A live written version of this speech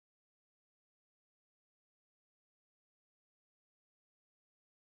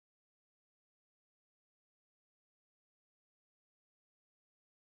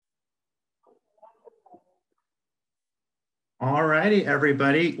All righty,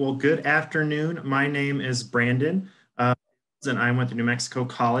 everybody. Well, good afternoon. My name is Brandon, and I'm with the New Mexico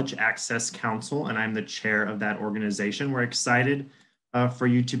College Access Council, and I'm the chair of that organization. We're excited for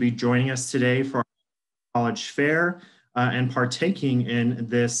you to be joining us today for our college fair and partaking in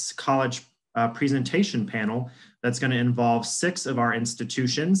this college presentation panel that's going to involve 6 of our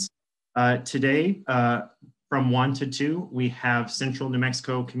institutions. Today, from 1 to 2, we have Central New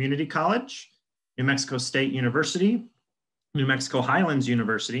Mexico Community College, New Mexico State University, New Mexico Highlands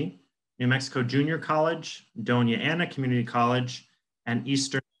University, New Mexico Junior College, Doña Ana Community College, and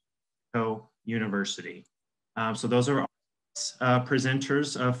Eastern New Mexico University. So those are our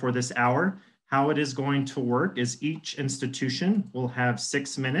presenters for this hour. How it is going to work is each institution will have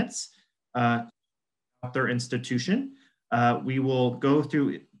 6 minutes about their institution. We will go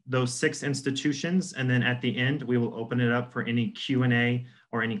through those 6 institutions, and then at the end, we will open it up for any Q&A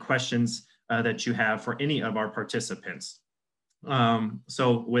or any questions that you have for any of our participants.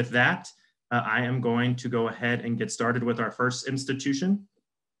 So with that, I am going to go ahead and get started with our first institution,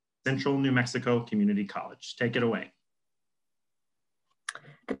 Central New Mexico Community College. Take it away.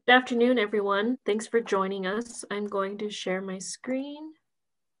 Good afternoon, everyone. Thanks for joining us. I'm going to share my screen.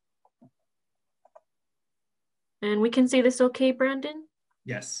 And we can see this okay, Brandon?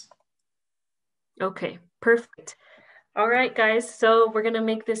 Yes. Okay, perfect. All right, guys, so we're gonna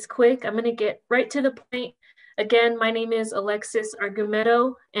make this quick. I'm gonna get right to the point. Again, my name is Alexis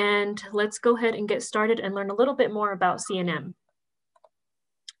Argumedo, and let's go ahead and get started and learn a little bit more about CNM.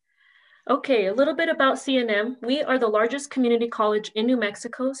 Okay, a little bit about CNM. We are the largest community college in New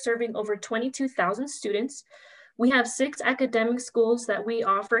Mexico, serving over 22,000 students. We have 6 academic schools that we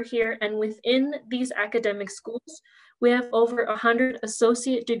offer here, and within these academic schools, we have over 100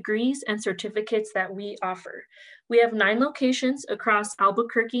 associate degrees and certificates that we offer. We have 9 locations across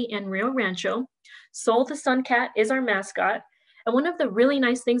Albuquerque and Rio Rancho. Sol the Sun Cat is our mascot. And one of the really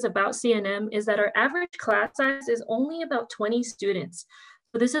nice things about CNM is that our average class size is only about 20 students.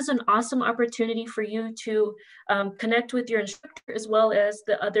 So this is an awesome opportunity for you to connect with your instructor as well as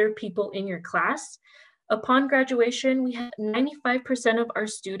the other people in your class. Upon graduation, we have 95% of our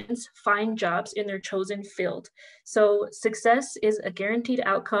students find jobs in their chosen field. So success is a guaranteed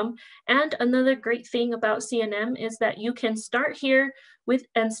outcome. And another great thing about CNM is that you can start here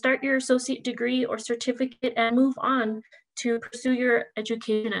and start your associate degree or certificate and move on to pursue your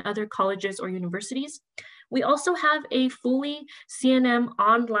education at other colleges or universities. We also have a fully CNM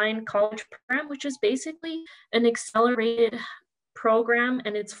online college program, which is basically an accelerated program,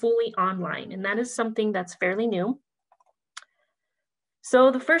 and it's fully online, and that is something that's fairly new. So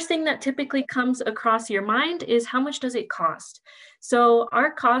the first thing that typically comes across your mind is how much does it cost? So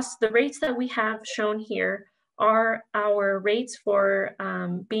our costs, the rates that we have shown here are our rates for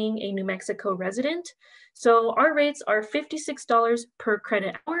being a New Mexico resident. So our rates are $56 per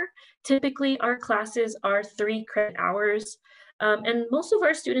credit hour. Typically our classes are 3 credit hours. And most of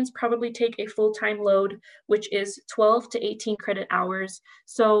our students probably take a full-time load, which is 12 to 18 credit hours.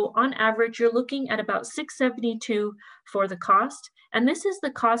 So on average, you're looking at about $672 for the cost. And this is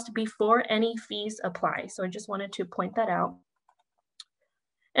the cost before any fees apply. So I just wanted to point that out.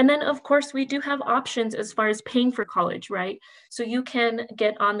 And then of course, we do have options as far as paying for college, right? So you can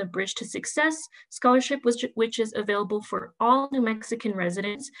get on the Bridge to Success scholarship, which is available for all New Mexican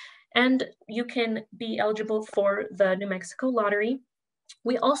residents. And you can be eligible for the New Mexico Lottery.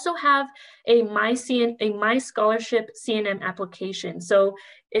 We also have a My Scholarship CNM application. So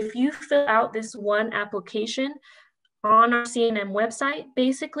if you fill out this one application on our CNM website,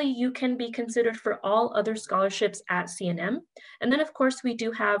 basically you can be considered for all other scholarships at CNM. And then of course we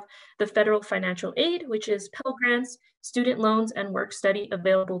do have the federal financial aid, which is Pell Grants, student loans, and work study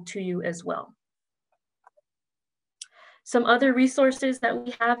available to you as well. Some other resources that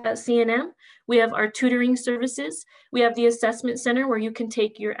we have at CNM, we have our tutoring services. We have the assessment center where you can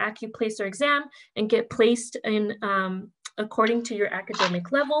take your AccuPlacer exam and get placed in according to your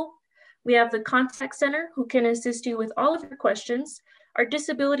academic level. We have the contact center who can assist you with all of your questions. Our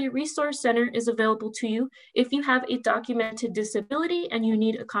disability resource center is available to you. If you have a documented disability and you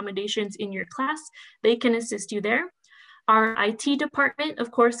need accommodations in your class, they can assist you there. Our IT department, of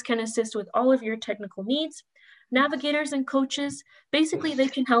course, can assist with all of your technical needs. Navigators and coaches, basically they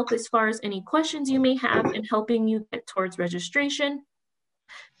can help as far as any questions you may have in helping you get towards registration.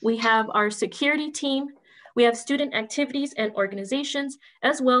 We have our security team. We have student activities and organizations,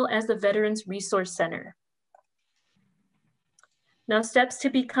 as well as the Veterans Resource Center. Now, steps to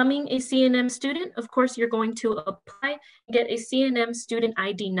becoming a CNM student. Of course, you're going to apply and get a CNM student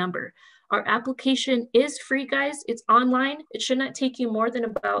ID number. Our application is free, guys. It's online. It should not take you more than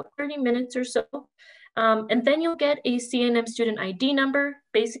about 30 minutes or so. And then you'll get a CNM student ID number.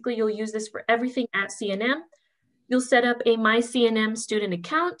 Basically, you'll use this for everything at CNM. You'll set up a MyCNM student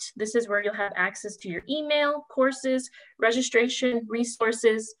account. This is where you'll have access to your email, courses, registration,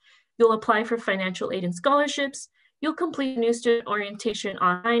 resources. You'll apply for financial aid and scholarships. You'll complete new student orientation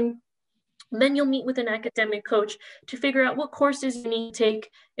online. Then you'll meet with an academic coach to figure out what courses you need to take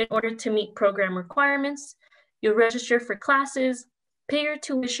in order to meet program requirements. You'll register for classes, pay your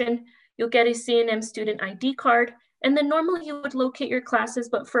tuition. You'll get a CNM student ID card. And then normally you would locate your classes,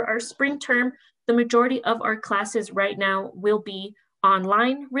 but for our spring term, the majority of our classes right now will be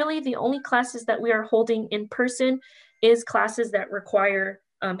online. Really, the only classes that we are holding in person is classes that require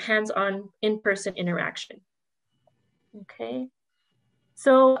hands-on in-person interaction. Okay.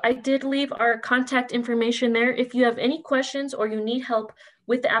 So I did leave our contact information there. If you have any questions or you need help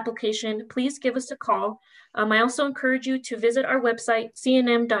with the application, please give us a call. I also encourage you to visit our website,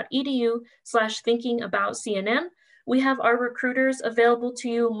 cnm.edu/thinkingaboutcnm. We have our recruiters available to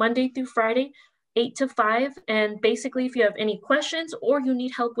you Monday through Friday, 8 to 5. And basically, if you have any questions or you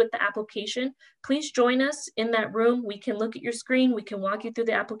need help with the application, please join us in that room. We can look at your screen. We can walk you through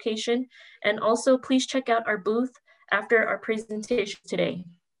the application. And also, please check out our booth after our presentation today.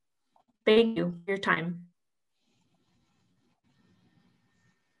 Thank you for your time.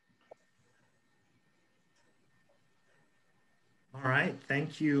 All right,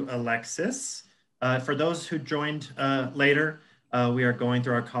 thank you, Alexis. For those who joined later, we are going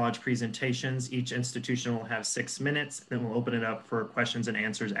through our college presentations. Each institution will have 6 minutes, then we'll open it up for questions and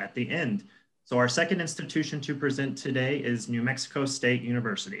answers at the end. So our second institution to present today is New Mexico State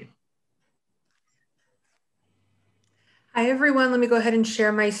University. Hi, everyone. Let me go ahead and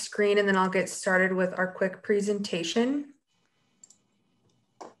share my screen and then I'll get started with our quick presentation.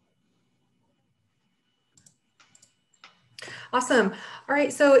 Awesome. All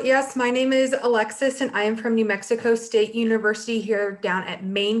right. So yes, my name is Alexis and I am from New Mexico State University here down at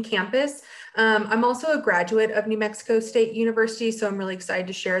main campus. I'm also a graduate of New Mexico State University, so I'm really excited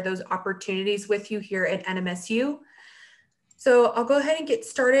to share those opportunities with you here at NMSU. So I'll go ahead and get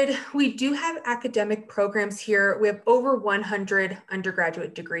started. We do have academic programs here. We have over 100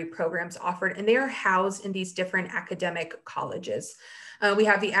 undergraduate degree programs offered, and they are housed in these different academic colleges. We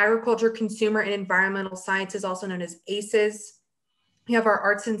have the Agriculture, Consumer, and Environmental Sciences, also known as ACES. We have our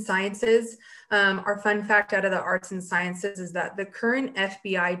Arts and Sciences. Our fun fact out of the Arts and Sciences is that the current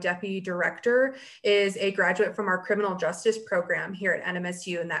FBI Deputy Director is a graduate from our Criminal Justice program here at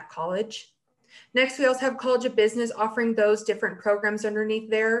NMSU in that college. Next, we also have College of Business offering those different programs underneath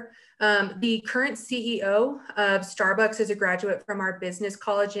there. The current CEO of Starbucks is a graduate from our business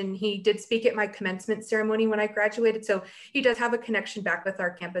college, and he did speak at my commencement ceremony when I graduated. So he does have a connection back with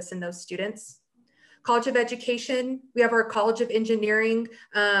our campus and those students. College of Education, we have our College of Engineering.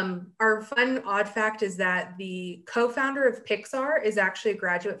 Our fun odd fact is that the co-founder of Pixar is actually a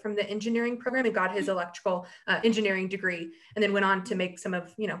graduate from the engineering program and got his electrical engineering degree and then went on to make some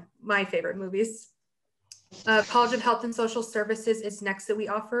of, my favorite movies. College of Health and Social Services is next that we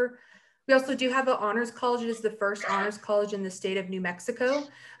offer. We also do have an honors college. It is the first honors college in the state of New Mexico.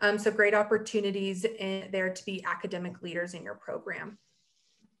 So great opportunities there to be academic leaders in your program.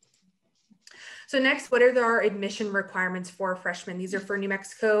 So next, what are our admission requirements for freshmen? These are for New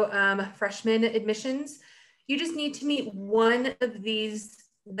Mexico freshman admissions. You just need to meet one of these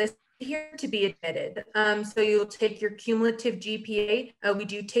listed here to be admitted. So you'll take your cumulative GPA. We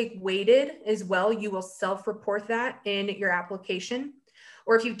do take weighted as well. You will self-report that in your application.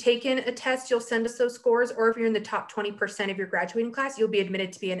 Or if you've taken a test, you'll send us those scores. Or if you're in the top 20% of your graduating class, you'll be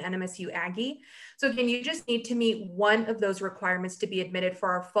admitted to be an NMSU Aggie. So again, you just need to meet one of those requirements to be admitted for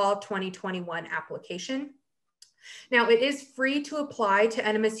our fall 2021 application. Now, it is free to apply to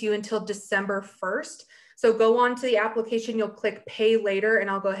NMSU until December 1st. So go on to the application, you'll click pay later, and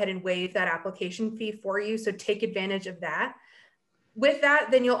I'll go ahead and waive that application fee for you. So take advantage of that. With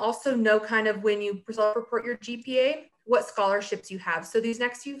that, then you'll also know kind of when you self-report your GPA, what scholarships you have. So these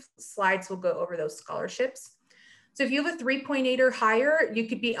next few slides will go over those scholarships. So if you have a 3.8 or higher, you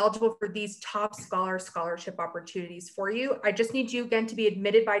could be eligible for these top scholarship opportunities for you. I just need you again to be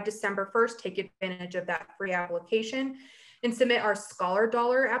admitted by December 1st, take advantage of that free application and submit our Scholar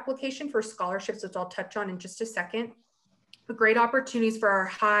Dollar application for scholarships, which I'll touch on in just a second. But great opportunities for our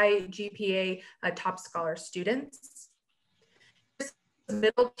high GPA top scholar students.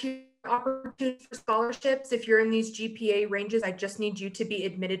 Middle tier opportunities for scholarships. If you're in these GPA ranges, I just need you to be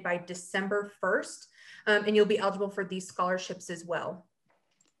admitted by December 1st, and you'll be eligible for these scholarships as well.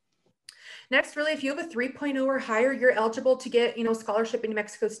 Next, really, if you have a 3.0 or higher, you're eligible to get, scholarship in New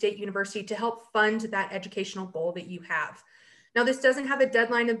Mexico State University to help fund that educational goal that you have. Now, this doesn't have a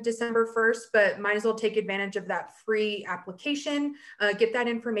deadline of December 1st, but might as well take advantage of that free application, get that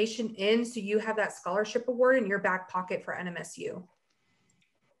information in so you have that scholarship award in your back pocket for NMSU.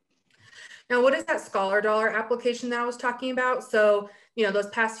 Now, what is that Scholar Dollar application that I was talking about? So, you know, those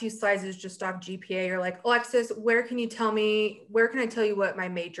past few slides is just off GPA. You're like, Alexis, where can I tell you what my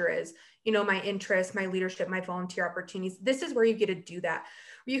major is? You know, my interests, my leadership, my volunteer opportunities. This is where you get to do that.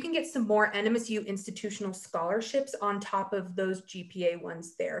 Where you can get some more NMSU institutional scholarships on top of those GPA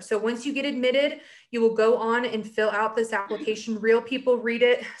ones there. So once you get admitted, you will go on and fill out this application. Real people read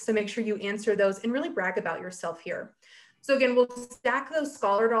it. So make sure you answer those and really brag about yourself here. So again, we'll stack those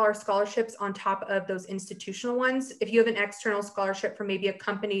Scholar Dollar scholarships on top of those institutional ones. If you have an external scholarship from maybe a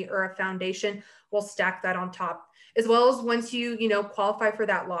company or a foundation, we'll stack that on top. As well as once you qualify for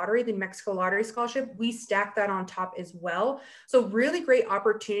that lottery, the New Mexico Lottery Scholarship, we stack that on top as well. So really great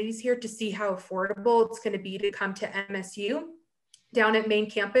opportunities here to see how affordable it's going to be to come to MSU down at main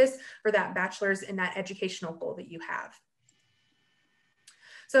campus for that bachelor's and that educational goal that you have.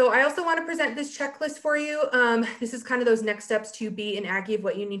 So I also want to present this checklist for you. This is kind of those next steps to be an Aggie of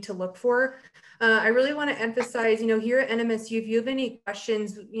what you need to look for. I really want to emphasize, here at NMSU, if you have any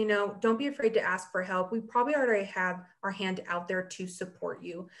questions, don't be afraid to ask for help. We probably already have our hand out there to support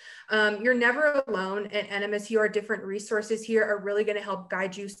you. You're never alone at NMSU. Our different resources here are really going to help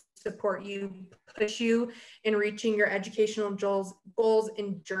guide you, support you, push you in reaching your educational goals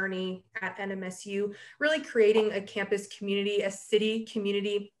and journey at NMSU, really creating a campus community, a city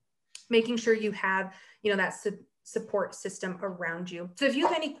community, making sure you have, that support system around you. So if you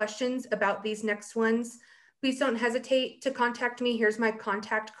have any questions about these next ones, please don't hesitate to contact me. Here's my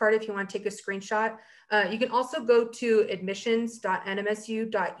contact card if you want to take a screenshot. You can also go to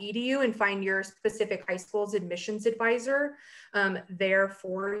admissions.nmsu.edu and find your specific high school's admissions advisor there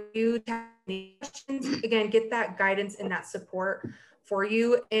for you to have any questions. Again, get that guidance and that support for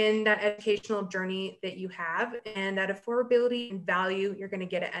you in that educational journey that you have, and that affordability and value you're going to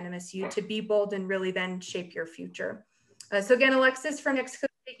get at NMSU to be bold and really then shape your future. So again, Alexis from New Mexico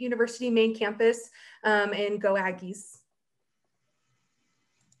State University main campus, and go Aggies.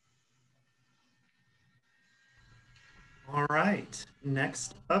 All right,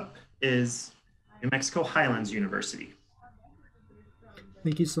 next up is New Mexico Highlands University.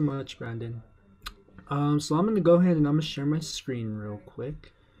 Thank you so much, Brandon. So I'm going to go ahead and I'm going to share my screen real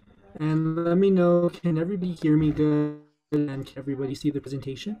quick. And let me know, can everybody hear me good? And can everybody see the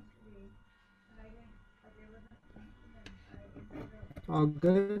presentation? All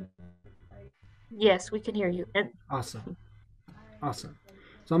good? Yes, we can hear you. Awesome. Awesome.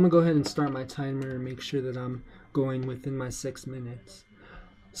 So I'm going to go ahead and start my timer and make sure that I'm going within my 6 minutes.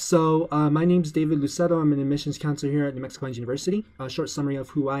 So my name is David Lucetto. I'm an admissions counselor here at New Mexico University. A short summary of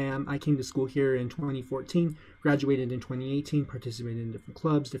who I am. I came to school here in 2014, graduated in 2018, participated in different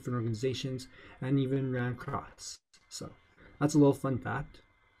clubs, different organizations, and even ran cross. So that's a little fun fact.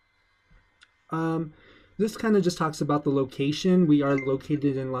 This kind of just talks about the location. We are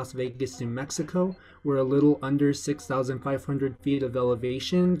located in Las Vegas, New Mexico. We're a little under 6,500 feet of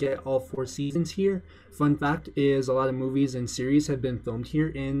elevation, get all 4 seasons here. Fun fact is a lot of movies and series have been filmed here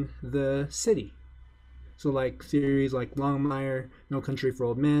in the city. So like series like Longmire, No Country for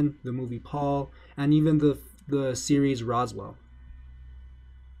Old Men, the movie Paul, and even the series Roswell.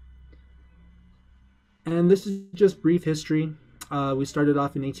 And this is just brief history. We started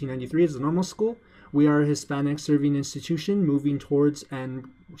off in 1893 as a normal school. We are a Hispanic serving institution moving towards and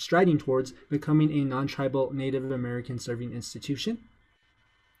striding towards becoming a non-tribal Native American serving institution.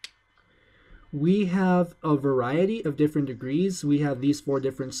 We have a variety of different degrees. We have these 4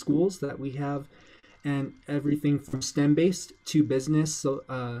 different schools that we have, and everything from STEM-based to business,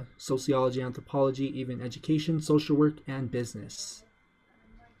 sociology, anthropology, even education, social work, and business.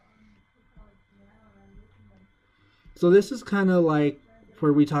 So this is kind of like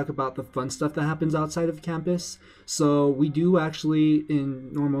where we talk about the fun stuff that happens outside of campus. So we do actually,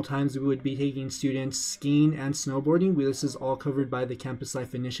 in normal times, we would be taking students skiing and snowboarding. This is all covered by the Campus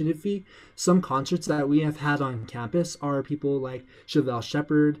Life Initiative fee. Some concerts that we have had on campus are people like Chevelle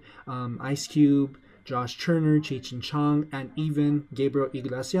Shepherd, Ice Cube, Josh Turner, Cheech and Chong, and even Gabriel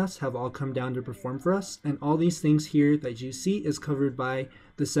Iglesias have all come down to perform for us. And all these things here that you see is covered by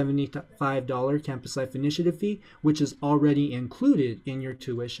the $75 Campus Life Initiative fee, which is already included in your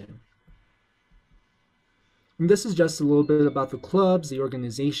tuition. And this is just a little bit about the clubs, the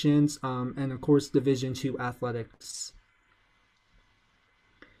organizations, and of course Division II athletics.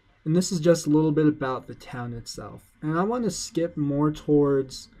 And this is just a little bit about the town itself. And I want to skip more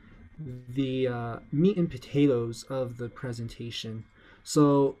towards the meat and potatoes of the presentation.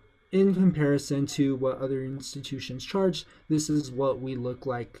 So in comparison to what other institutions charge, this is what we look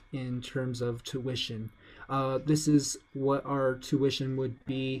like in terms of tuition. This is what our tuition would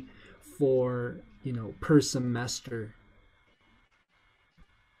be for, per semester.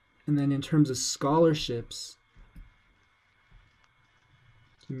 And then in terms of scholarships,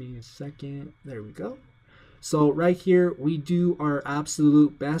 give me a second. There we go. So right here, we do our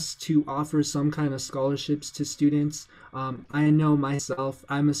absolute best to offer some kind of scholarships to students. I know myself,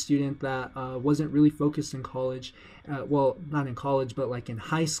 I'm a student that wasn't really focused in college. Well, not in college, but like in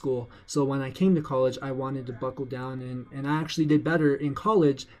high school. So when I came to college, I wanted to buckle down, and I actually did better in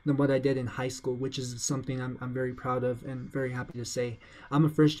college than what I did in high school, which is something I'm very proud of and very happy to say. I'm a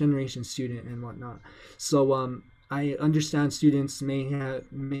first generation student and whatnot. So I understand students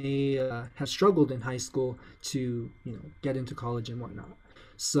may have struggled in high school to get into college and whatnot.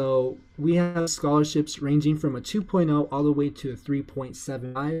 So we have scholarships ranging from a 2.0 all the way to a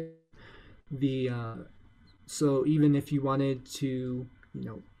 3.75. So even if you wanted to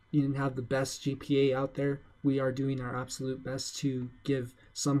you didn't have the best GPA out there, we are doing our absolute best to give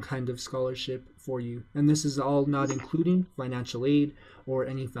some kind of scholarship for you. And this is all not including financial aid or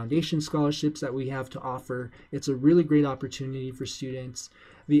any foundation scholarships that we have to offer. It's a really great opportunity for students.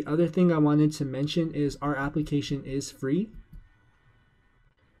 The other thing I wanted to mention is our application is free.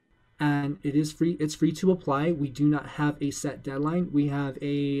 And it is free. It's free to apply. We do not have a set deadline. We have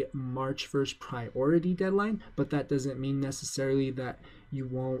a March 1st priority deadline, but that doesn't mean necessarily that you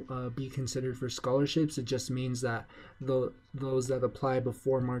won't be considered for scholarships. It just means that those that apply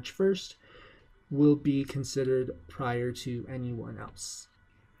before March 1st will be considered prior to anyone else.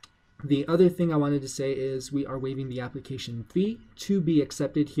 The other thing I wanted to say is we are waiving the application fee to be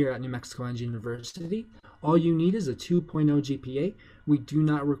accepted here at New Mexico Ange University. All you need is a 2.0 GPA. We do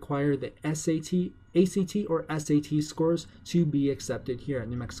not require the SAT, ACT, or SAT scores to be accepted here at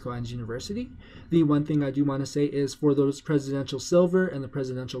New Mexico Ange University. The one thing I do want to say is for those Presidential Silver and the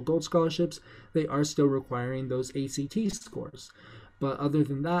Presidential Gold scholarships, they are still requiring those ACT scores. But other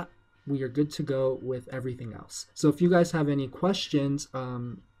than that, we are good to go with everything else. So if you guys have any questions,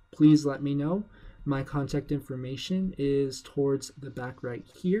 please let me know. My contact information is towards the back right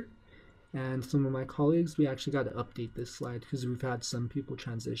here. And some of my colleagues, we actually got to update this slide because we've had some people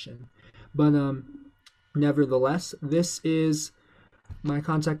transition. But nevertheless, this is my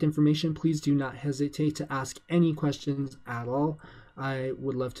contact information. Please do not hesitate to ask any questions at all. I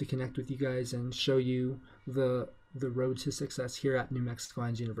would love to connect with you guys and show you the road to success here at New Mexico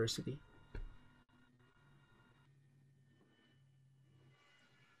Ange University.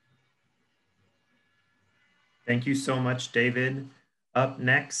 Thank you so much, David. Up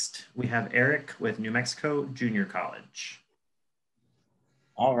next, we have Eric with New Mexico Junior College.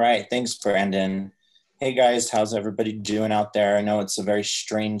 All right, thanks, Brandon. Hey guys, how's everybody doing out there? I know it's a very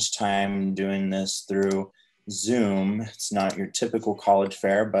strange time doing this through Zoom. It's not your typical college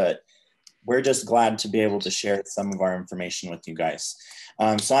fair, but we're just glad to be able to share some of our information with you guys.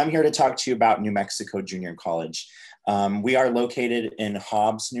 So I'm here to talk to you about New Mexico Junior College. We are located in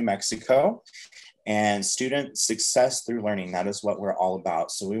Hobbs, New Mexico. And student success through learning, that is what we're all about.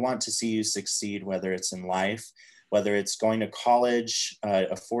 So we want to see you succeed, whether it's in life, whether it's going to college,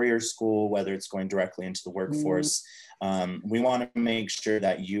 a four-year school, whether it's going directly into the workforce. We want to make sure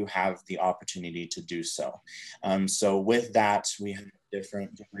that you have the opportunity to do so. So with that, we have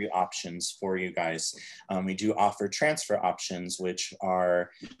different degree options for you guys. We do offer transfer options, which are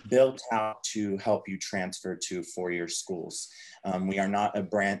built out to help you transfer to four-year schools. We are not a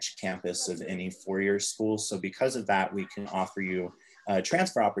branch campus of any four-year school. So because of that, we can offer you a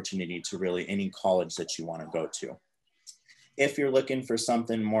transfer opportunity to really any college that you want to go to. If you're looking for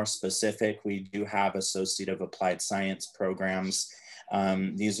something more specific, we do have Associate of Applied Science programs.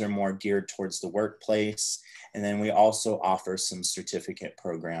 These are more geared towards the workplace. And then we also offer some certificate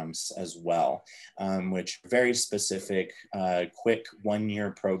programs as well, which are very specific, quick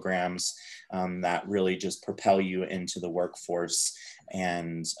one-year programs that really just propel you into the workforce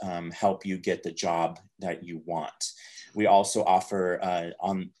and help you get the job that you want. We also offer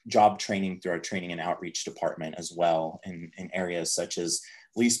on-job training through our training and outreach department as well in areas such as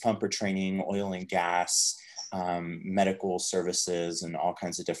lease pumper training, oil and gas, medical services, and all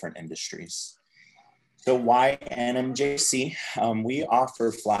kinds of different industries. So why NMJC? We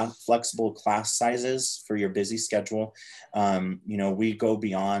offer flexible class sizes for your busy schedule. We go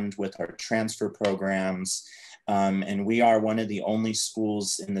beyond with our transfer programs. And we are one of the only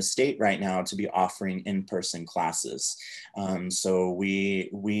schools in the state right now to be offering in-person classes. So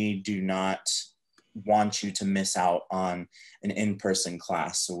we do not want you to miss out on an in-person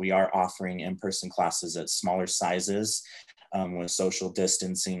class. So we are offering in-person classes at smaller sizes. with social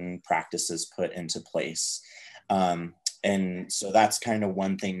distancing practices put into place. And so that's kind of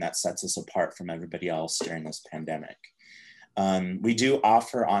one thing that sets us apart from everybody else during this pandemic. We do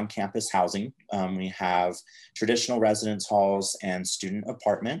offer on-campus housing. We have traditional residence halls and student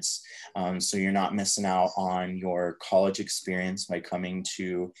apartments. So you're not missing out on your college experience by coming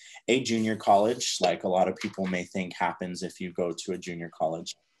to a junior college, like a lot of people may think happens if you go to a junior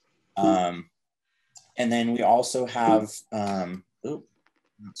college. And then we also have, I'm not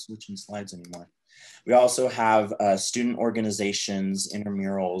switching slides anymore. We also have student organizations,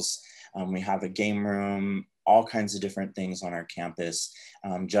 intramurals. We have a game room, all kinds of different things on our campus,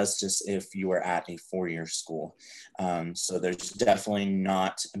 just as if you were at a four-year school. So there's definitely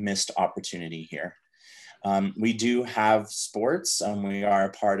not a missed opportunity here. We do have sports. We are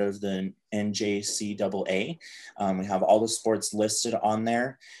a part of the NJCAA. We have all the sports listed on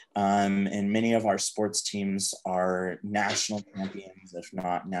there. And many of our sports teams are national champions, if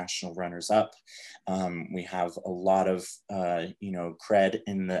not national runners-up. We have a lot of, cred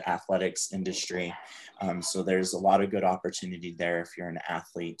in the athletics industry. So there's a lot of good opportunity there if you're an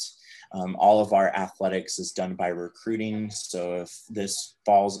athlete. All of our athletics is done by recruiting. So if this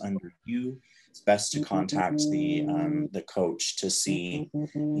falls under you, it's best to contact the coach to see,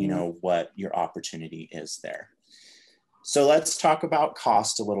 what your opportunity is there. So let's talk about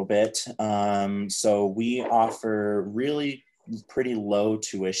cost a little bit. So we offer really pretty low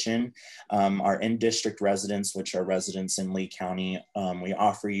tuition. Our in-district residents, which are residents in Lee County, we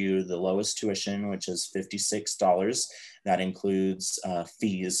offer you the lowest tuition, which is $56. That includes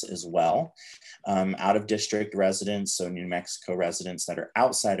fees as well. Out of district residents, so New Mexico residents that are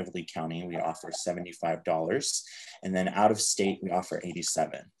outside of Lee County, we offer $75. And then out of state, we offer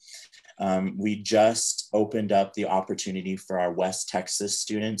 $87. We just opened up the opportunity for our West Texas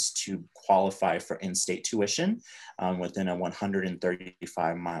students to qualify for in-state tuition within a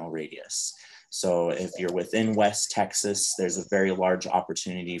 135-mile radius. So if you're within West Texas, there's a very large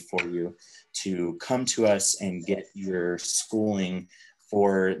opportunity for you to come to us and get your schooling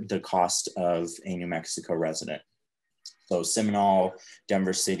for the cost of a New Mexico resident. So Seminole,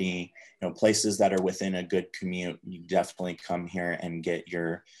 Denver City, places that are within a good commute, you definitely come here and get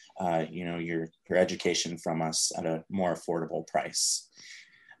your, your education from us at a more affordable price.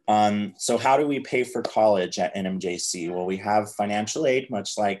 So how do we pay for college at NMJC? Well, we have financial aid,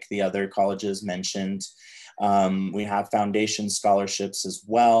 much like the other colleges mentioned. We have foundation scholarships as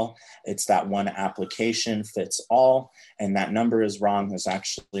well. It's that one application fits all, and that number is wrong. There's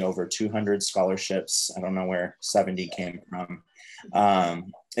actually over 200 scholarships. I don't know where 70 came from.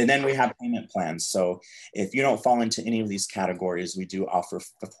 And then we have payment plans. So if you don't fall into any of these categories, we do offer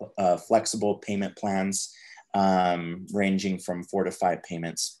flexible payment plans ranging from 4 to 5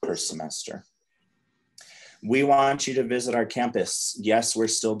 payments per semester. We want you to visit our campus. Yes, we're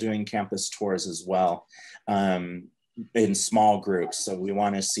still doing campus tours as well in small groups. So we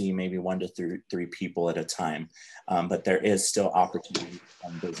want to see maybe 1 to 3 people at a time. But there is still opportunity to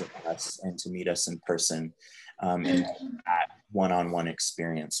come visit us and to meet us in person and that one-on-one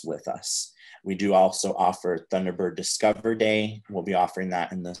experience with us. We do also offer Thunderbird Discover Day. We'll be offering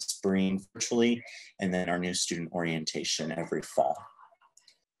that in the spring virtually, and then our new student orientation every fall.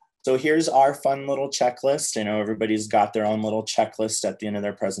 So here's our fun little checklist. I know everybody's got their own little checklist at the end of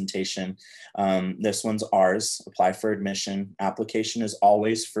their presentation. This one's ours. Apply for admission. Application is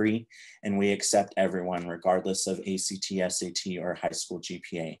always free, and we accept everyone regardless of ACT, SAT, or high school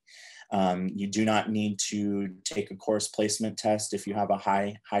GPA. You do not need to take a course placement test if you have a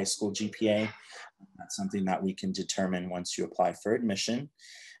high school GPA. That's something that we can determine once you apply for admission.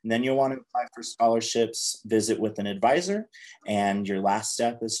 And then you'll want to apply for scholarships, visit with an advisor, and your last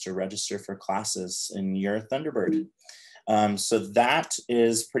step is to register for classes, and you're a Thunderbird. So that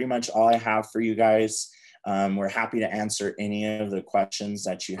is pretty much all I have for you guys. We're happy to answer any of the questions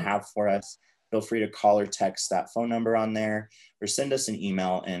that you have for us. Feel free to call or text that phone number on there, or send us an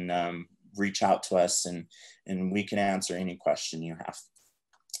email and reach out to us, and we can answer any question you have.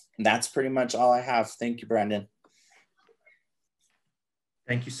 And that's pretty much all I have. Thank you, Brandon.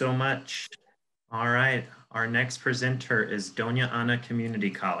 Thank you so much. All right, our next presenter is Doña Ana Community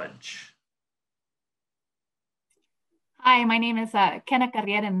College. Hi, my name is Kenna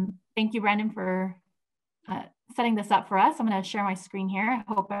Carrier, and thank you, Brandon, for setting this up for us. I'm going to share my screen here.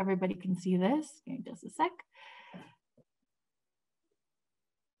 I hope everybody can see this. Give me just a sec.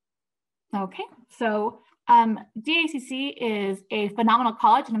 Okay, so DACC is a phenomenal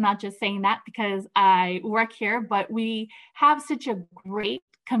college, and I'm not just saying that because I work here, but we have such a great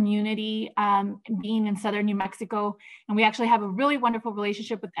community being in Southern New Mexico, and we actually have a really wonderful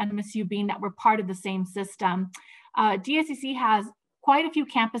relationship with NMSU, being that we're part of the same system. DSCC has quite a few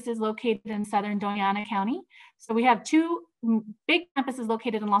campuses located in southern Doña Ana County. So we have two big campuses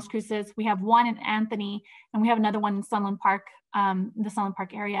located in Las Cruces. We have one in Anthony, and we have another one in Sunland Park, the Sunland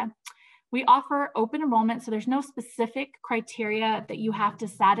Park area. We offer open enrollment, so there's no specific criteria that you have to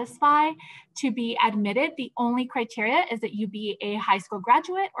satisfy to be admitted. The only criteria is that you be a high school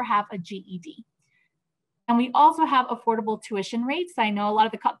graduate or have a GED. And we also have affordable tuition rates. I know a lot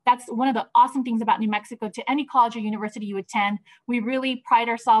of that's one of the awesome things about New Mexico. To any college or university you attend, we really pride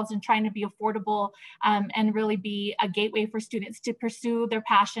ourselves in trying to be affordable and really be a gateway for students to pursue their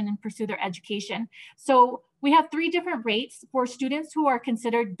passion and pursue their education. So we have 3 different rates. For students who are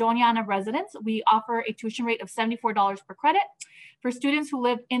considered Doña Ana residents, we offer a tuition rate of $74 per credit. For students who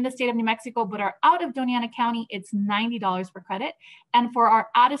live in the state of New Mexico but are out of Doña Ana County, it's $90 per credit. And for our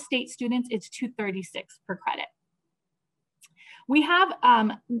out-of-state students, it's $236 per credit. We have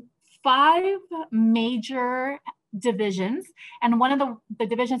 5 major divisions, and one of the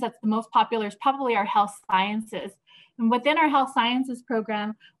divisions that's the most popular is probably our health sciences. And within our health sciences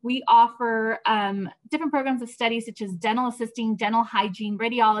program, we offer different programs of study such as dental assisting, dental hygiene,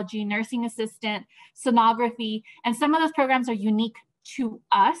 radiology, nursing assistant, sonography, and some of those programs are unique to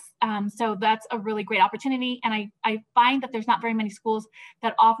us. So that's a really great opportunity. And I find that there's not very many schools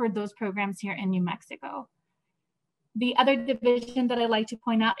that offer those programs here in New Mexico. The other division that I like to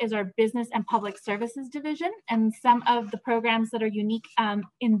point out is our Business and Public Services division. And some of the programs that are unique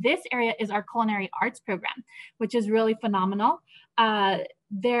in this area is our Culinary Arts program, which is really phenomenal.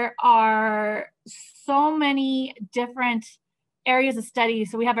 There are so many different areas of study.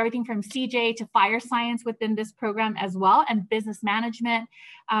 So we have everything from CJ to fire science within this program as well, and business management.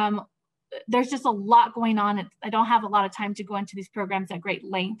 There's just a lot going on. I don't have a lot of time to go into these programs at great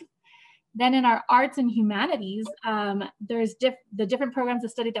length. Then in our arts and humanities, there's the different programs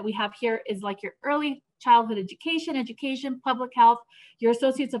of study that we have here is like your early childhood education, public health, your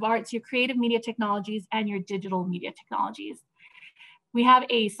associates of arts, your creative media technologies, and your digital media technologies. We have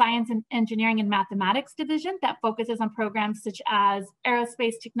a science and engineering and mathematics division that focuses on programs such as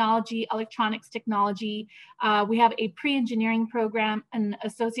aerospace technology, electronics technology. We have a pre-engineering program, an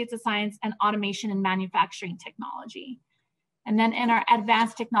associates of science, and automation and manufacturing technology. And then in our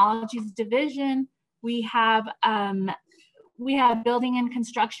advanced technologies division, we have building and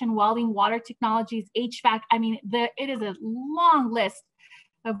construction, welding, water technologies, HVAC. I mean, it is a long list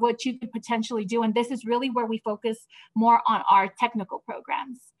of what you could potentially do. And this is really where we focus more on our technical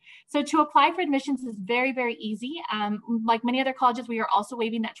programs. So to apply for admissions is very, very easy. Like many other colleges, we are also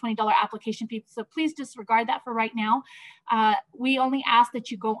waiving that $20 application fee. So please disregard that for right now. We only ask that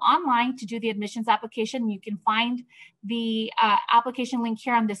you go online to do the admissions application. You can find the application link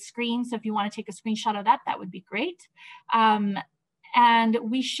here on the screen. So if you want to take a screenshot of that, that would be great. And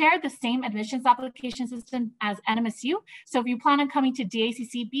we share the same admissions application system as NMSU. So if you plan on coming to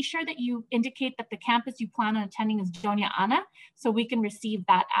DACC, be sure that you indicate that the campus you plan on attending is Doña Ana, so we can receive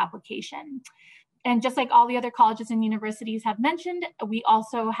that application. And just like all the other colleges and universities have mentioned, we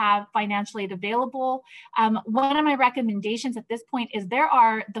also have financial aid available. One of my recommendations at this point is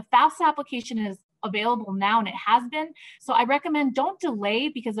the FAFSA application is available now, and it has been. So I recommend don't delay,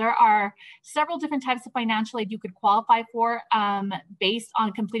 because there are several different types of financial aid you could qualify for based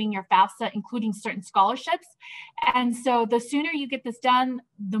on completing your FAFSA, including certain scholarships. And so the sooner you get this done,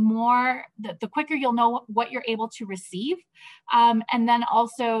 the quicker you'll know what you're able to receive. And then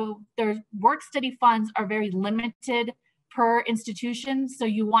also their work study funds are very limited per institution. So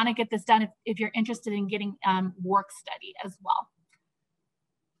you want to get this done if you're interested in getting work study as well.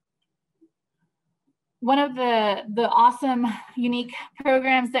 One of the awesome, unique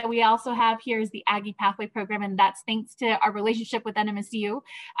programs that we also have here is the Aggie Pathway Program, and that's thanks to our relationship with NMSU.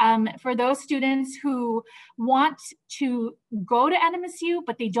 For those students who want to go to NMSU,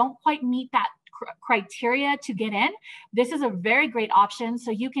 but they don't quite meet that criteria to get in, this is a very great option.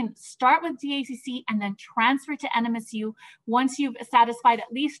 So you can start with DACC and then transfer to NMSU once you've satisfied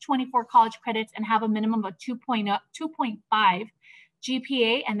at least 24 college credits and have a minimum of 2.5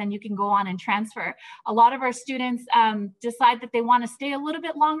 GPA, and then you can go on and transfer. A lot of our students decide that they want to stay a little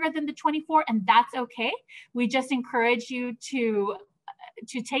bit longer than the 24, and that's okay. We just encourage you to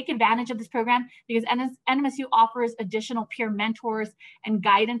take advantage of this program, because NMSU offers additional peer mentors and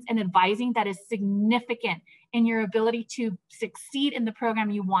guidance and advising that is significant in your ability to succeed in the program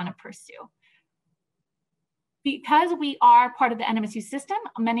you want to pursue. Because we are part of the NMSU system,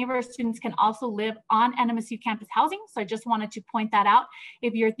 many of our students can also live on NMSU campus housing. So I just wanted to point that out.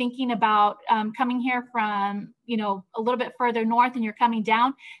 If you're thinking about coming here from, a little bit further north and you're coming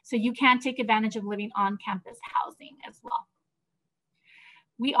down, so you can take advantage of living on campus housing as well.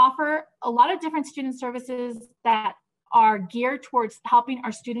 We offer a lot of different student services that are geared towards helping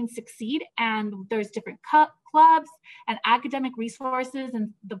our students succeed. And there's different clubs and academic resources.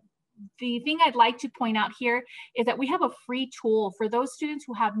 And the thing I'd like to point out here is that we have a free tool for those students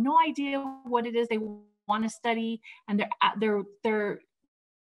who have no idea what it is they want to study, and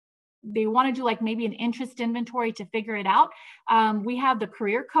they want to do like maybe an interest inventory to figure it out. We have the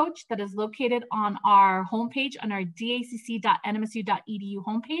career coach that is located on our homepage, on our dacc.nmsu.edu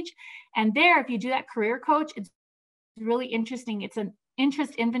homepage. And there, if you do that career coach, it's really interesting. It's an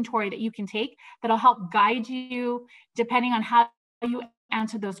interest inventory that you can take that'll help guide you depending on how you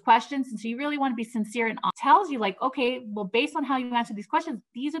answer those questions. And so you really want to be sincere, and tells you like, okay, well, based on how you answer these questions,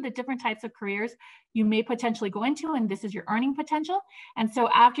 these are the different types of careers you may potentially go into, and this is your earning potential. And so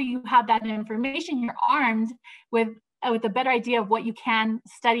after you have that information, you're armed with a better idea of what you can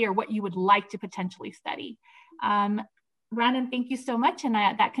study or what you would like to potentially study. Brandon, thank you so much. And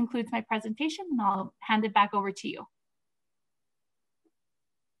that concludes my presentation, and I'll hand it back over to you.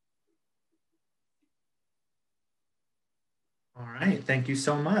 All right, thank you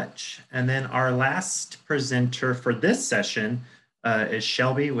so much. And then our last presenter for this session is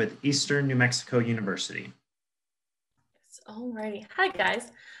Shelby with Eastern New Mexico University. Yes, all righty. Hi,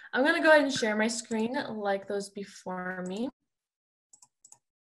 guys. I'm going to go ahead and share my screen like those before me.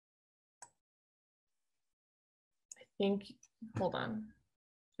 I think, hold on.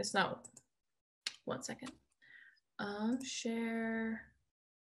 It's not, one second. Share.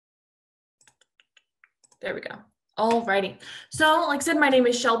 There we go. Alrighty. So, like I said, my name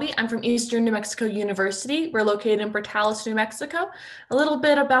is Shelby. I'm from Eastern New Mexico University. We're located in Portales, New Mexico. A little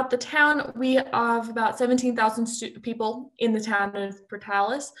bit about the town. We have about 17,000 people in the town of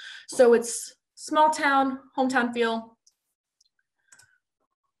Portales. So it's small town, hometown feel.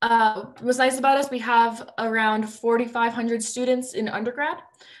 What's nice about us, we have around 4,500 students in undergrad.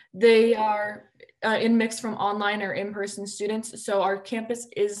 They are in mix from online or in-person students. So our campus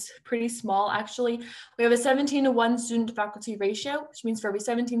is pretty small, actually. We have a 17-to-1 student to faculty ratio, which means for every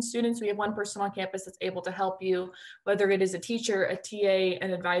 17 students, we have one person on campus that's able to help you, whether it is a teacher, a TA,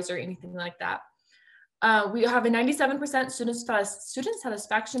 an advisor, anything like that. We have a 97% student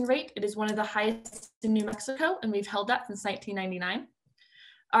satisfaction rate. It is one of the highest in New Mexico, and we've held that since 1999.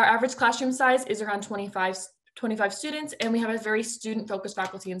 Our average classroom size is around 25 students, and we have a very student-focused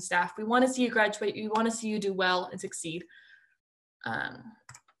faculty and staff. We want to see you graduate. We want to see you do well and succeed.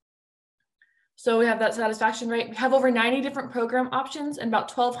 So we have that satisfaction rate. We have over 90 different program options and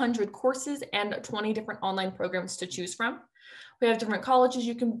about 1,200 courses and 20 different online programs to choose from. We have different colleges.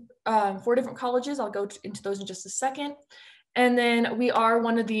 You can, 4 different colleges. I'll go into those in just a second. And then we are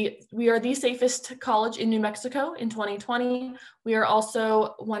the safest college in New Mexico in 2020. We are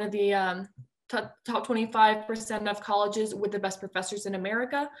also one of the top 25% of colleges with the best professors in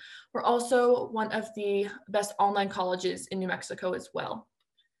America. We're also one of the best online colleges in New Mexico as well.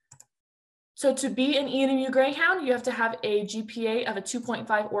 So to be an ENMU Greyhound, you have to have a GPA of a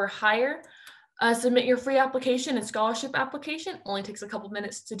 2.5 or higher. Submit your free application and scholarship application. Only takes a couple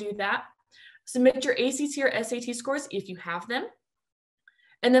minutes to do that. Submit your ACT or SAT scores if you have them.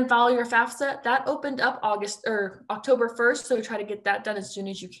 And then file your FAFSA. That opened up October 1st, so try to get that done as soon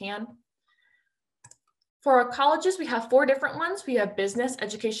as you can. For our colleges, we have 4 different ones. We have business,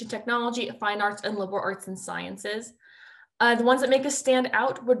 education, technology, fine arts, and liberal arts and sciences. The ones that make us stand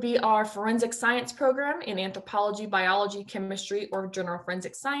out would be our forensic science program in anthropology, biology, chemistry, or general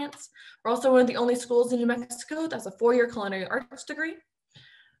forensic science. We're also one of the only schools in New Mexico that's a 4-year culinary arts degree.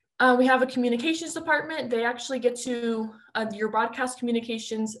 We have a communications department. They actually get to, your broadcast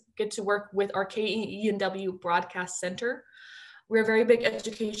communications get to work with our KE&W Broadcast Center. We're a very big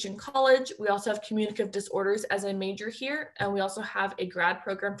education college. We also have communicative disorders as a major here, and we also have a grad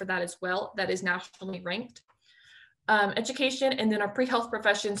program for that as well that is nationally ranked. Education, and then our pre-health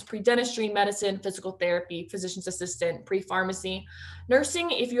professions, pre-dentistry, medicine, physical therapy, physician's assistant, pre-pharmacy, nursing,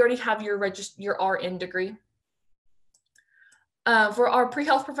 if you already have your RN degree. For our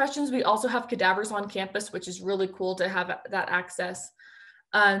pre-health professions, we also have cadavers on campus, which is really cool to have that access,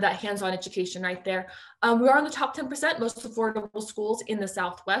 that hands-on education right there. We are in the top 10% most affordable schools in the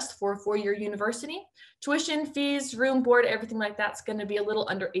Southwest for a 4-year university. Tuition, fees, room, board, everything like that's going to be a little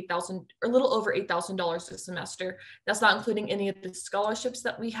under $8,000 or a little over $8,000 a semester. That's not including any of the scholarships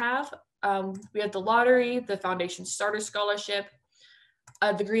that we have. We have the lottery, the Foundation Starter Scholarship,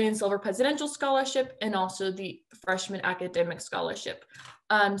 the Green and Silver Presidential Scholarship, and also the Freshman Academic Scholarship.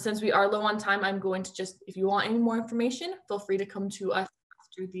 Since we are low on time, I'm going to just, if you want any more information, feel free to come to us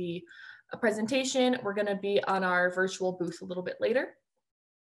through the presentation. We're going to be on our virtual booth a little bit later.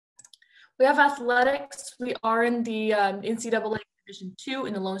 We have athletics. We are in the NCAA Division II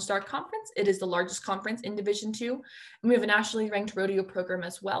in the Lone Star Conference. It is the largest conference in Division II. And we have a nationally ranked rodeo program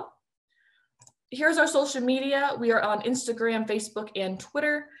as well. Here's our social media. We are on Instagram, Facebook, and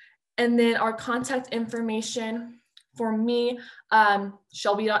Twitter. And then our contact information for me,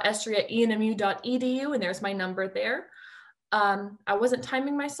 shelby.estry@enmu.edu, and there's my number there. I wasn't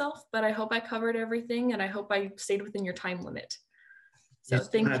timing myself, but I hope I covered everything, and I hope I stayed within your time limit. So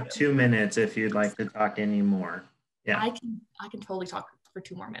you have 2 minutes if you'd like to talk anymore. Yeah, I can totally talk for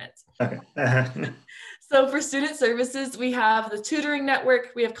 2 more minutes. Okay. So for student services, we have the tutoring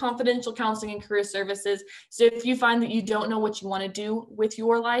network, we have confidential counseling and career services. So if you find that you don't know what you want to do with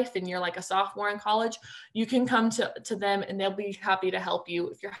your life and you're like a sophomore in college, you can come to them and they'll be happy to help you.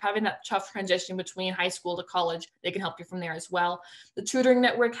 If you're having that tough transition between high school to college, they can help you from there as well. The tutoring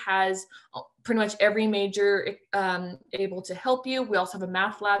network has pretty much every major able to help you. We also have a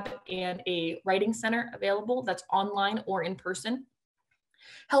math lab and a writing center available that's online or in person.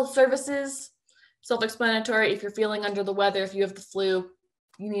 Health services, self-explanatory. If you're feeling under the weather, if you have the flu,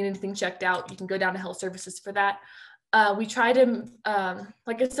 you need anything checked out, you can go down to health services for that. We try to,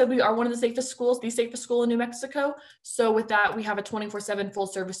 like I said, we are one of the safest schools, the safest school in New Mexico. So with that, we have a 24/7 full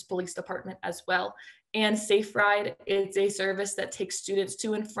service police department as well. And Safe Ride is a service that takes students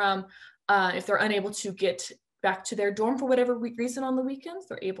to and from, if they're unable to get back to their dorm for whatever reason on the weekends,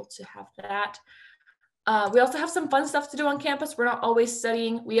 they're able to have that. We also have some fun stuff to do on campus. We're not always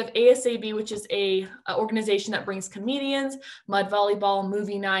studying. We have ASAB, which is a organization that brings comedians, mud volleyball,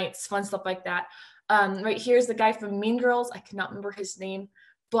 movie nights, fun stuff like that. Right here's the guy from Mean Girls. I cannot remember his name,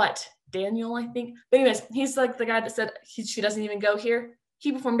 but Daniel, I think. But anyways, he's like the guy that said she doesn't even go here.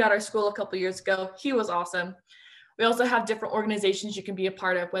 He performed at our school a couple years ago. He was awesome. We also have different organizations you can be a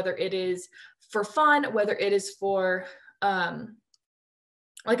part of, whether it is for fun, whether it is for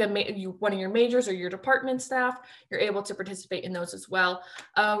like one of your majors or your department staff, you're able to participate in those as well.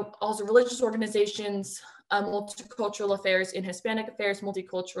 Also religious organizations, multicultural affairs and Hispanic affairs,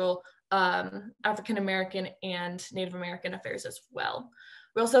 multicultural, African American and Native American affairs as well.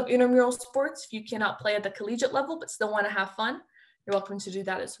 We also have intramural sports. If you cannot play at the collegiate level but still want to have fun, you're welcome to do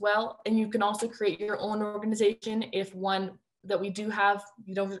that as well. And you can also create your own organization if one that we do have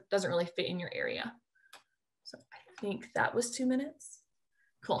doesn't really fit in your area. So I think that was 2 minutes.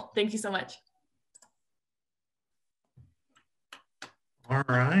 Cool. Thank you so much. All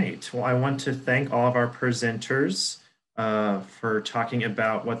right. Well, I want to thank all of our presenters for talking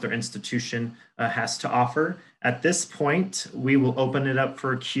about what their institution has to offer. At this point, we will open it up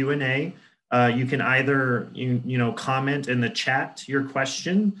for Q&A. You can either comment in the chat your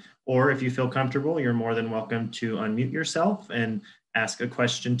question, or if you feel comfortable, you're more than welcome to unmute yourself and ask a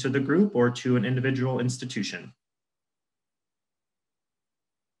question to the group or to an individual institution.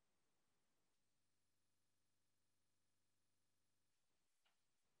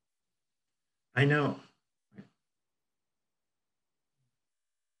 I know.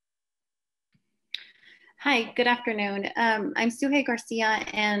 Hi, good afternoon. I'm Suhey Garcia,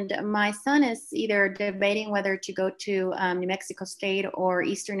 and my son is either debating whether to go to New Mexico State or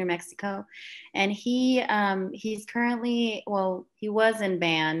Eastern New Mexico. And he's currently, well, he was in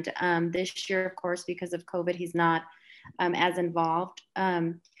band this year, of course, because of COVID, he's not as involved.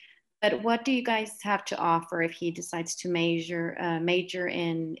 But what do you guys have to offer if he decides to major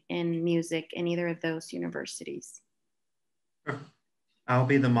in music in either of those universities? I'll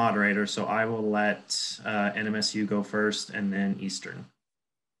be the moderator, so I will let NMSU go first and then Eastern.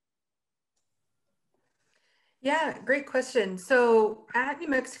 Yeah, great question. So at New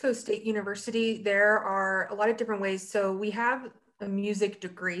Mexico State University, there are a lot of different ways. So we have a music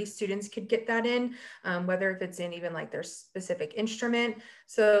degree. Students could get that in, whether if it's in even like their specific instrument.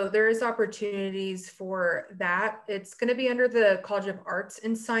 So there is opportunities for that. It's going to be under the College of Arts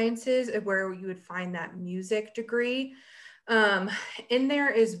and Sciences where you would find that music degree. In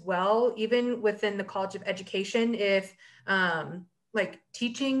there as well, even within the College of Education, if like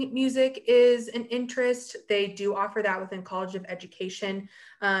teaching music is an interest, they do offer that within College of Education.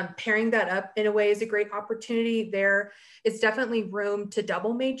 Pairing that up in a way is a great opportunity. There is definitely room to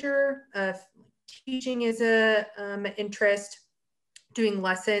double major. Teaching is an interest, doing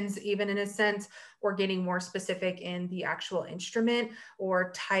lessons even in a sense, or getting more specific in the actual instrument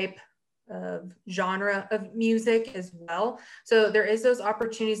or type of genre of music as well. So there is those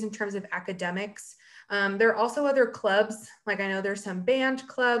opportunities in terms of academics. There are also other clubs, like I know there's some band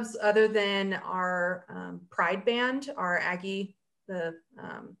clubs other than our Pride Band, our Aggie,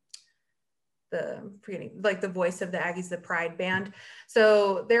 forgetting, like the voice of the Aggies, the Pride Band.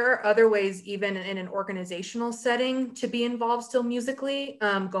 So there are other ways, even in an organizational setting, to be involved still musically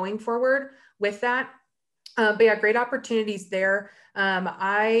going forward with that. But yeah, great opportunities there.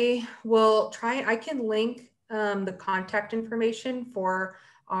 I can link the contact information for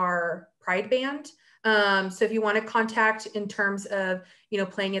our Pride Band. So if you want to contact in terms of,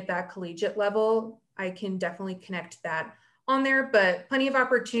 playing at that collegiate level, I can definitely connect that on there, but plenty of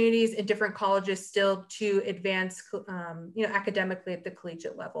opportunities in different colleges still to advance, academically at the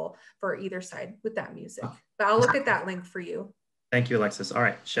collegiate level for either side with that music. But I'll look at that link for you. Thank you, Alexis. All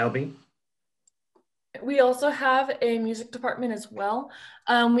right, Shelby. We also have a music department as well.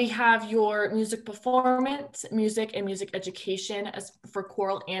 We have your music performance, music, and music education as for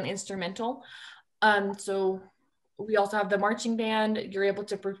choral and instrumental. So we also have the marching band. You're able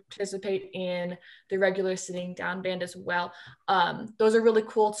to participate in the regular sitting down band as well. Those are really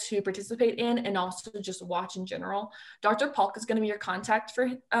cool to participate in and also just watch in general. Dr. Polk is going to be your contact for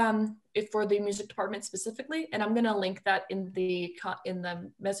the music department specifically, and I'm going to link that in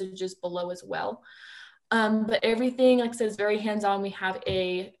the messages below as well. But everything, like I said, is very hands-on. We have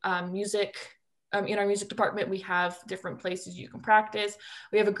a in our music department, we have different places you can practice.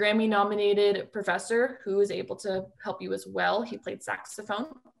 We have a Grammy-nominated professor who is able to help you as well. He played saxophone.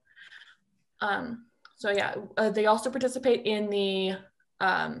 They also participate in the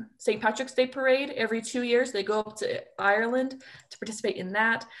St. Patrick's Day Parade every 2 years. They go up to Ireland to participate in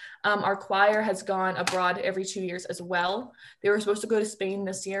that. Our choir has gone abroad every 2 years as well. They were supposed to go to Spain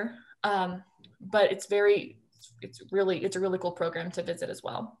this year, but it's a really cool program to visit as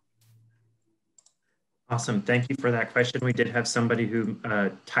well. Awesome. Thank you for that question. We did have somebody who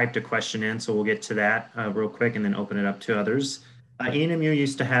typed a question in, so we'll get to that real quick and then open it up to others. ENMU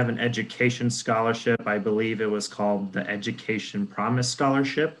used to have an education scholarship. I believe it was called the Education Promise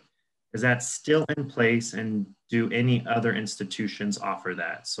Scholarship. Is that still in place, and do any other institutions offer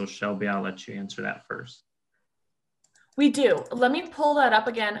that? So Shelby, I'll let you answer that first. We do. Let me pull that up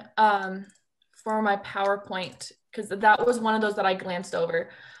again for my PowerPoint, because that was one of those that I glanced over.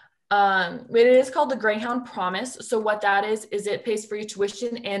 It is called the Greyhound Promise. So what that is it pays for your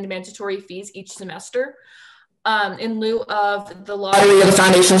tuition and mandatory fees each semester in lieu of the lottery of the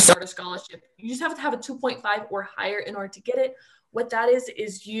Foundation Starter Scholarship. You just have to have a 2.5 or higher in order to get it. What that is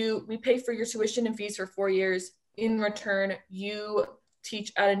we pay for your tuition and fees for 4 years. In return, you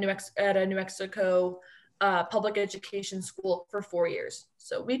teach at a New Mexico public education school for 4 years.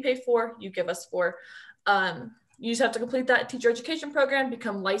 So we pay 4, you give us 4. You just have to complete that teacher education program,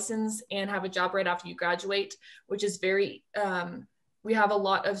 become licensed, and have a job right after you graduate, which is very, we have a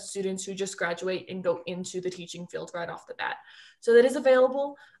lot of students who just graduate and go into the teaching field right off the bat. So that is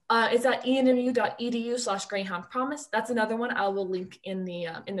available. It's at enmu.edu/Greyhound Promise. That's another one I will link in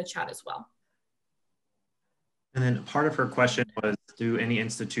the chat as well. And then part of her question was, do any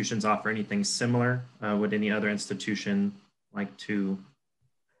institutions offer anything similar? Would any other institution like to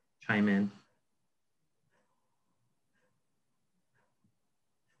chime in?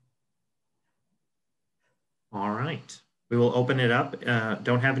 All right, we will open it up.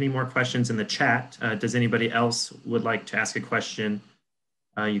 Don't have any more questions in the chat. Does anybody else would like to ask a question?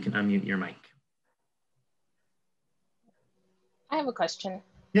 You can unmute your mic. I have a question.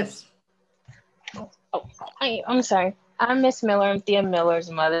 Yes. Oh, I'm sorry. I'm Miss Miller. I'm Thea Miller's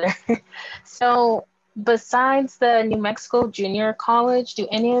mother. So besides the New Mexico Junior College, do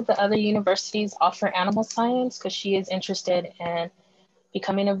any of the other universities offer animal science? Because she is interested in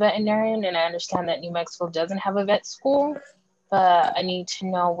becoming a veterinarian, and I understand that New Mexico doesn't have a vet school, but I need to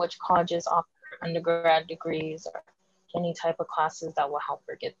know which colleges offer undergrad degrees or any type of classes that will help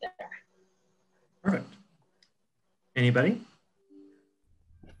her get there. Perfect. Anybody?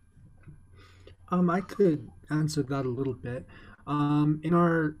 I could answer that a little bit.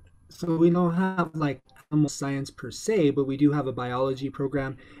 So we don't have like animal science per se, but we do have a biology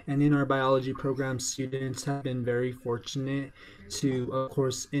program. And in our biology program, students have been very fortunate to, of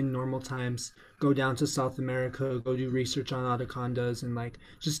course, in normal times, go down to South America, go do research on anacondas and like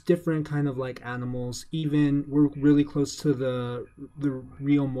just different kind of like animals. Even we're really close to the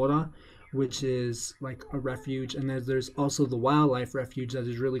Rio Mora, which is like a refuge. And there's also the wildlife refuge that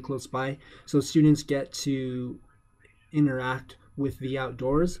is really close by. So students get to interact with the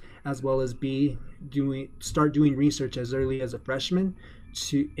outdoors, as well as start doing research as early as a freshman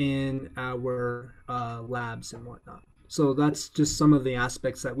in our labs and whatnot. So that's just some of the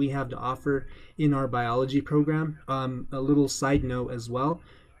aspects that we have to offer in our biology program. A little side note as well,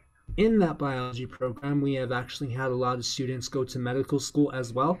 in that biology program, we have actually had a lot of students go to medical school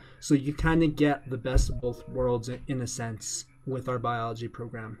as well. So you kind of get the best of both worlds in a sense with our biology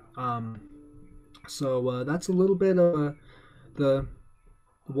program. So that's a little bit of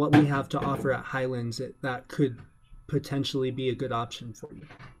what we have to offer at Highlands that could potentially be a good option for you.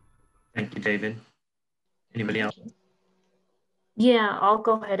 Thank you, David. Anybody else? Yeah, I'll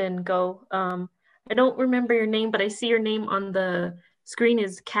go ahead and go. I don't remember your name, but I see your name on the screen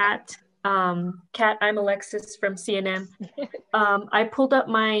is Kat. Kat, I'm Alexis from CNM. I pulled up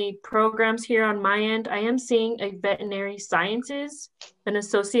my programs here on my end. I am seeing a veterinary sciences, an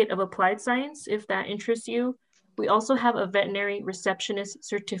associate of applied science, if that interests you. We also have a veterinary receptionist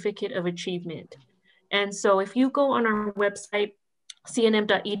certificate of achievement. And so if you go on our website,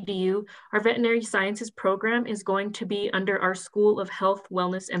 cnm.edu, our veterinary sciences program is going to be under our School of Health,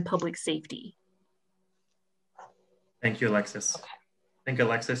 Wellness, and Public Safety. Thank you, Alexis. Okay. I think,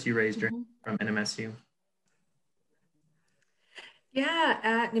 Alexis, you raised your hand from NMSU. Yeah,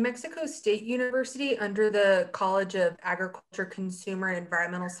 at New Mexico State University, under the College of Agriculture, Consumer, and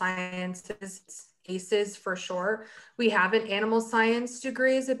Environmental Sciences, ACES for short, we have an animal science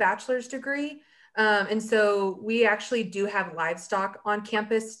degree as a bachelor's degree. And so we actually do have livestock on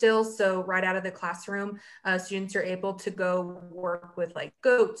campus still. So right out of the classroom, students are able to go work with like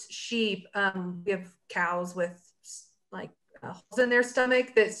goats, sheep. We have cows with like holes in their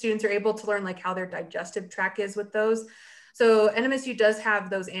stomach that students are able to learn like how their digestive tract is with those. So NMSU does have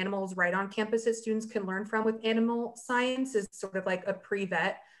those animals right on campus that students can learn from with animal science is sort of like a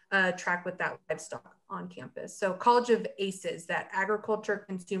pre-vet track with that livestock on campus. So College of ACES, that Agriculture,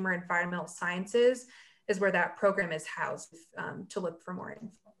 Consumer, Environmental Sciences is where that program is housed to look for more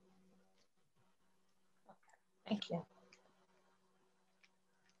info. Thank you.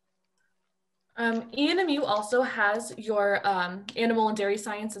 ENMU also has your animal and dairy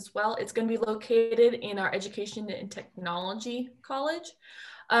science as well. It's going to be located in our Education and Technology College.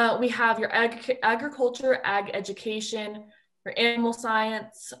 We have your agriculture, ag education, your animal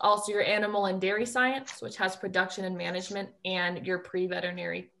science, also your animal and dairy science, which has production and management, and your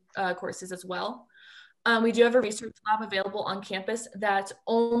pre-veterinary courses as well. We do have a research lab available on campus that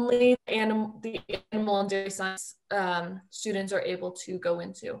only the animal and dairy science students are able to go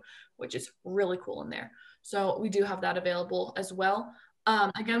into, which is really cool in there. So we do have that available as well.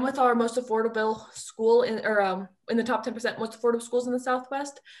 Again, with our most affordable school in the top 10% most affordable schools in the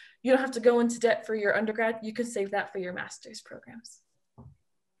Southwest, you don't have to go into debt for your undergrad. You can save that for your master's programs. All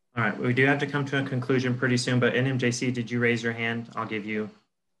right, we do have to come to a conclusion pretty soon, but NMJC, did you raise your hand? I'll give you.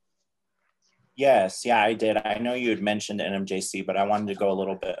 Yes, yeah, I did. I know you had mentioned NMJC, but I wanted to go a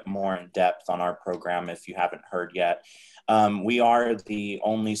little bit more in depth on our program if you haven't heard yet. We are the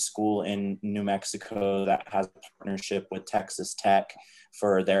only school in New Mexico that has a partnership with Texas Tech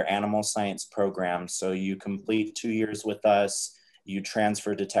for their animal science program. So you complete 2 years with us, you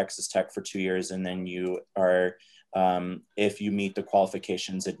transfer to Texas Tech for 2 years, and then you are, if you meet the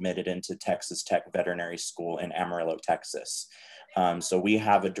qualifications, admitted into Texas Tech Veterinary School in Amarillo, Texas. So we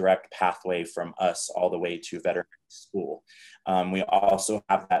have a direct pathway from us all the way to veterinary school. We also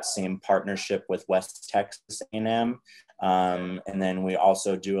have that same partnership with West Texas A&M. And then we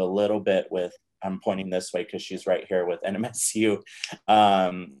also do a little bit with, I'm pointing this way because she's right here with NMSU.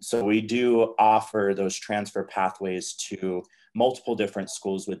 So we do offer those transfer pathways to multiple different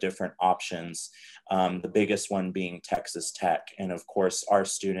schools with different options. The biggest one being Texas Tech. And of course, our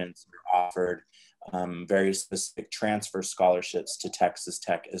students are offered very specific transfer scholarships to Texas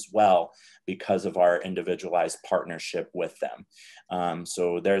Tech as well because of our individualized partnership with them.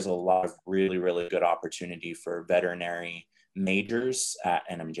 So there's a lot of really, really good opportunity for veterinary majors at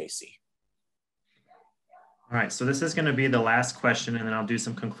NMJC. All right, so this is going to be the last question, and then I'll do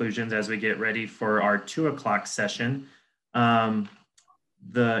some conclusions as we get ready for our 2 o'clock session.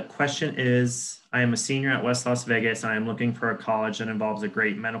 The question is, I am a senior at West Las Vegas, and I am looking for a college that involves a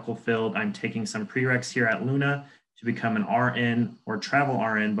great medical field. I'm taking some prereqs here at Luna to become an RN or travel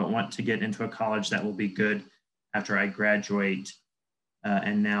RN, but want to get into a college that will be good after I graduate,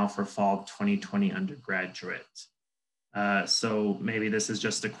 and now for fall 2020 undergraduate. So maybe this is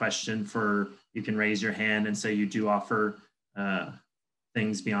just a question for, you can raise your hand and say you do offer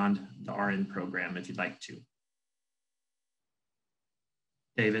things beyond the RN program if you'd like to.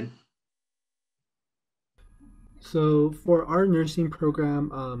 David? So for our nursing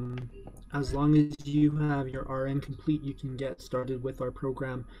program, as long as you have your RN complete, you can get started with our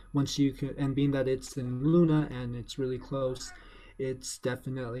program. Once you can, and being that it's in Luna and it's really close, it's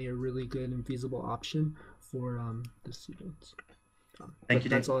definitely a really good and feasible option for the students. Thank you.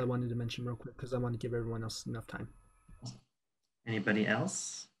 That's all I wanted to mention real quick because I want to give everyone else enough time. Anybody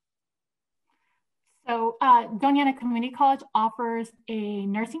else? So Doña Ana Community College offers a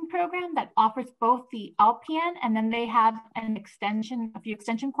nursing program that offers both the LPN, and then they have an extension, a few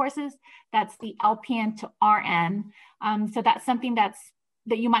extension courses. That's the LPN to RN. So that's something that's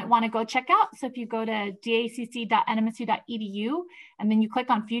that you might want to go check out. So if you go to dacc.nmsu.edu and then you click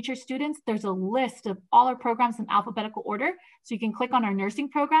on future students, there's a list of all our programs in alphabetical order. So you can click on our nursing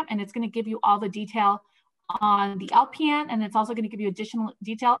program and it's going to give you all the detail on the LPN, and it's also going to give you additional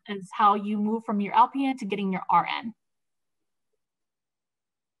detail as how you move from your LPN to getting your RN.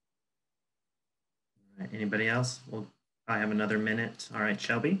 All right, anybody else? Well, I have another minute. All right,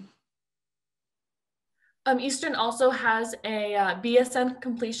 Shelby. Eastern also has a BSN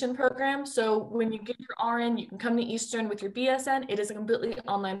completion program. So when you get your RN, you can come to Eastern with your BSN. It is a completely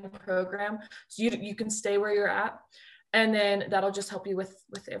online program. So you can stay where you're at. And then that'll just help you with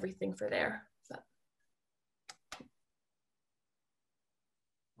everything for there. So.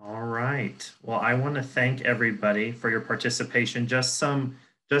 All right. Well, I want to thank everybody for your participation. Just some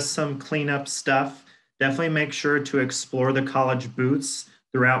cleanup stuff. Definitely make sure to explore the college booths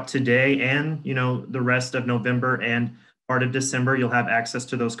throughout today and, you know, the rest of November and part of December. You'll have access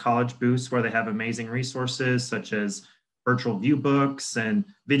to those college booths where they have amazing resources such as virtual view books and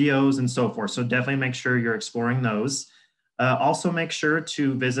videos and so forth. So definitely make sure you're exploring those. Also make sure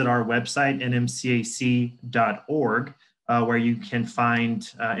to visit our website, nmcac.org, where you can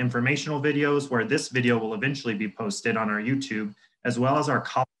find informational videos, where this video will eventually be posted on our YouTube, as well as our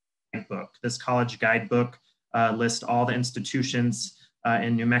college guidebook. This college guidebook lists all the institutions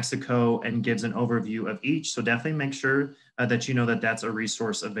in New Mexico and gives an overview of each. So definitely make sure that you know that that's a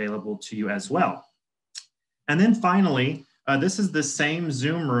resource available to you as well. And then finally, this is the same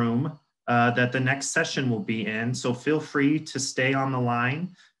Zoom room that the next session will be in. So feel free to stay on the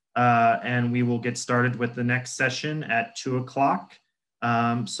line and we will get started with the next session at 2 o'clock.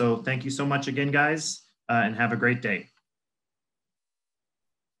 So thank you so much again, guys, and have a great day.